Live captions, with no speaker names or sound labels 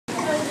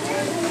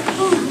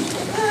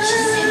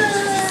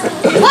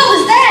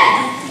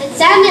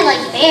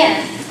bear.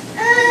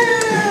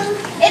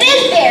 It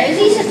is bear. Is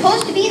he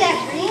supposed to be that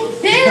green?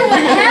 Bear,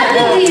 what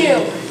happened to you?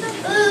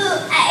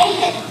 I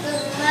hit the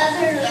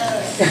mother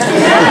load.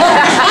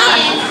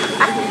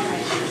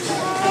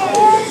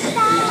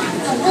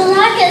 The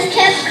Latkes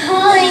kept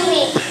calling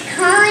me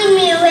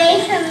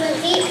away from the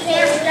deep,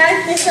 damp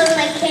darkness of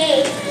my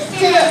cave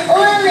to the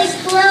oily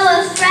glow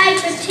of fried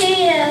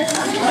potatoes.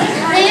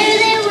 There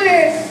they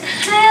were,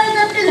 piled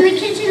up in the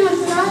kitchen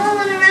with no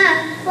one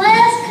around. What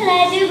else could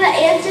I do but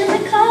answer the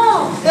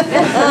call?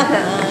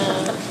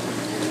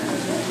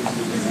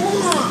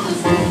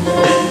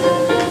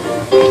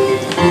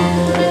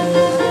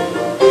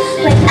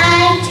 When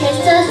I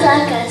taste those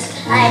Latkes,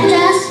 I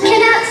just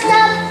cannot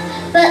stop.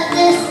 But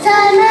this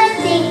time I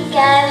think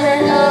I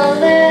went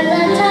over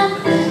the top.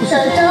 So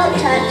don't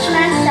touch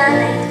my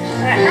stomach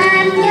or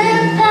I'm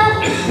gonna pop.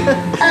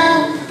 Oh,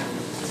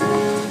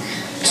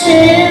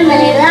 too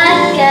many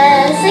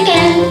Latkes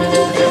again.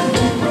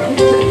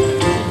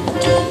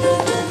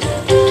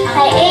 I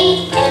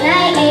ate and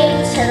I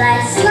ate till I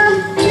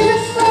slumped to the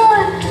floor.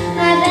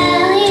 My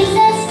belly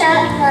said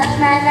stop, but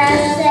my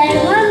mouth said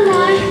one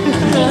more.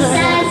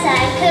 Besides,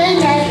 I could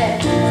never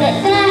fit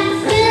back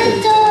through the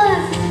door.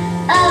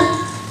 Oh,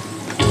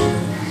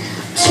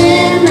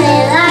 too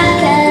many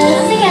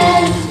Latkes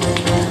again.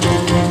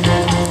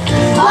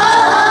 Oh,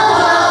 oh,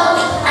 oh,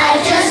 I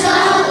just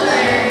won't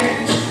learn.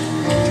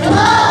 Oh,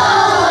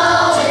 oh,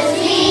 oh, it's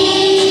me.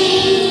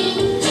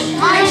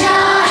 My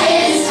jaw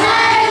is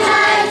tired,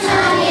 my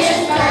tongue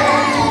is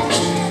burned.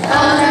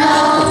 Oh no,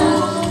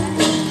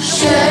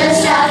 should have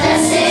stopped at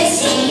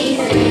 63.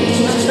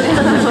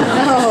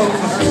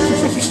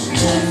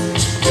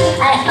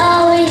 I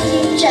always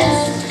eat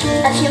just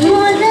a few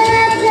more than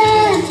I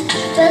planned,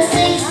 but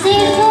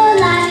 64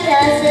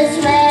 Latkes is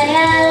way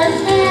out of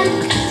hand.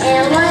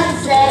 And once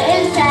they're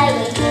inside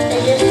me, they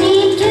just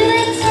seem to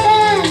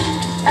expand.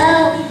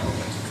 Oh,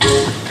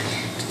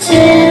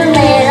 too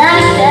many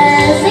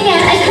Latkes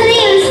again. I couldn't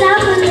even stop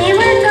when they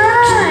were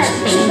gone.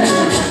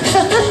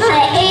 I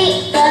ate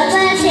the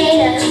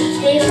potatoes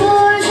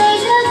before they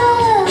could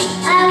boil.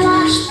 I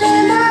washed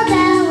them all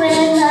down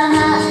with a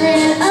hot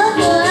lid of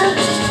oil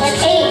and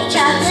ate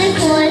chocolate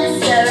corns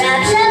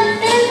wrapped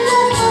up in the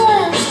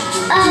foil.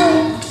 Oh,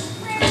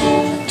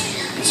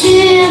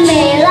 too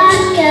many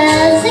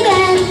Latkes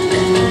again.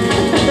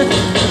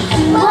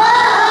 Whoa,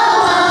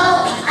 whoa,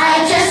 I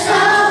just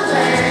won't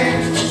learn.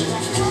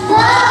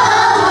 Whoa,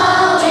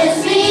 whoa, it's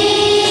me.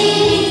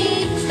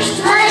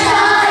 My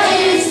jaw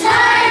is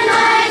tired,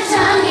 my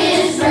tongue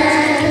is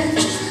burned.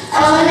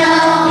 Oh no,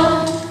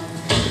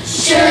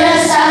 should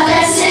have stopped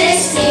at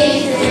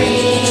 63.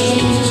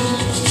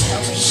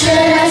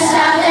 Should have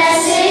stopped at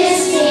 63.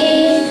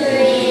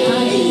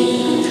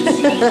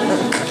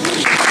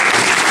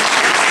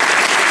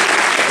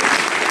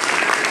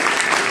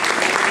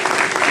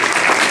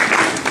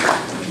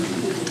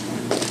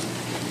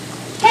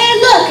 Hey,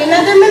 look,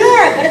 another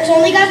menorah, but it's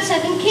only got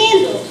 7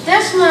 candles.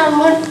 That's not a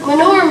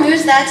menorah,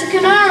 Moose, that's a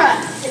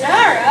kinara.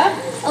 Kinara?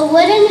 A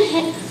wooden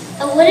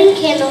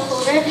candle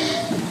holder,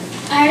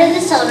 part of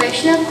the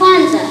celebration of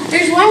Kwanzaa.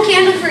 There's one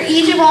candle for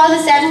each of all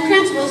the 7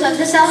 principles of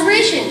the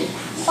celebration.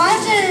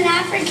 Kwanzaa is an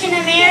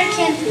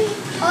African-American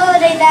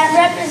holiday that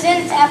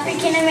represents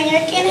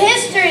African-American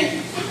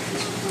history.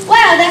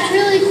 Wow, that's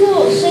really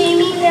cool. So you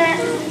mean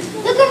that...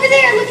 Look over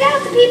there, look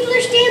out, the people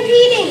are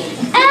stampeding.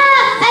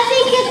 Ah, I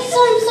think it's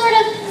some sort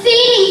of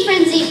feeding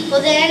frenzy.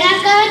 Well, they're not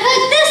gonna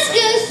cook this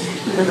goose.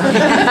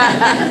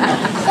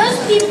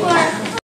 Those people are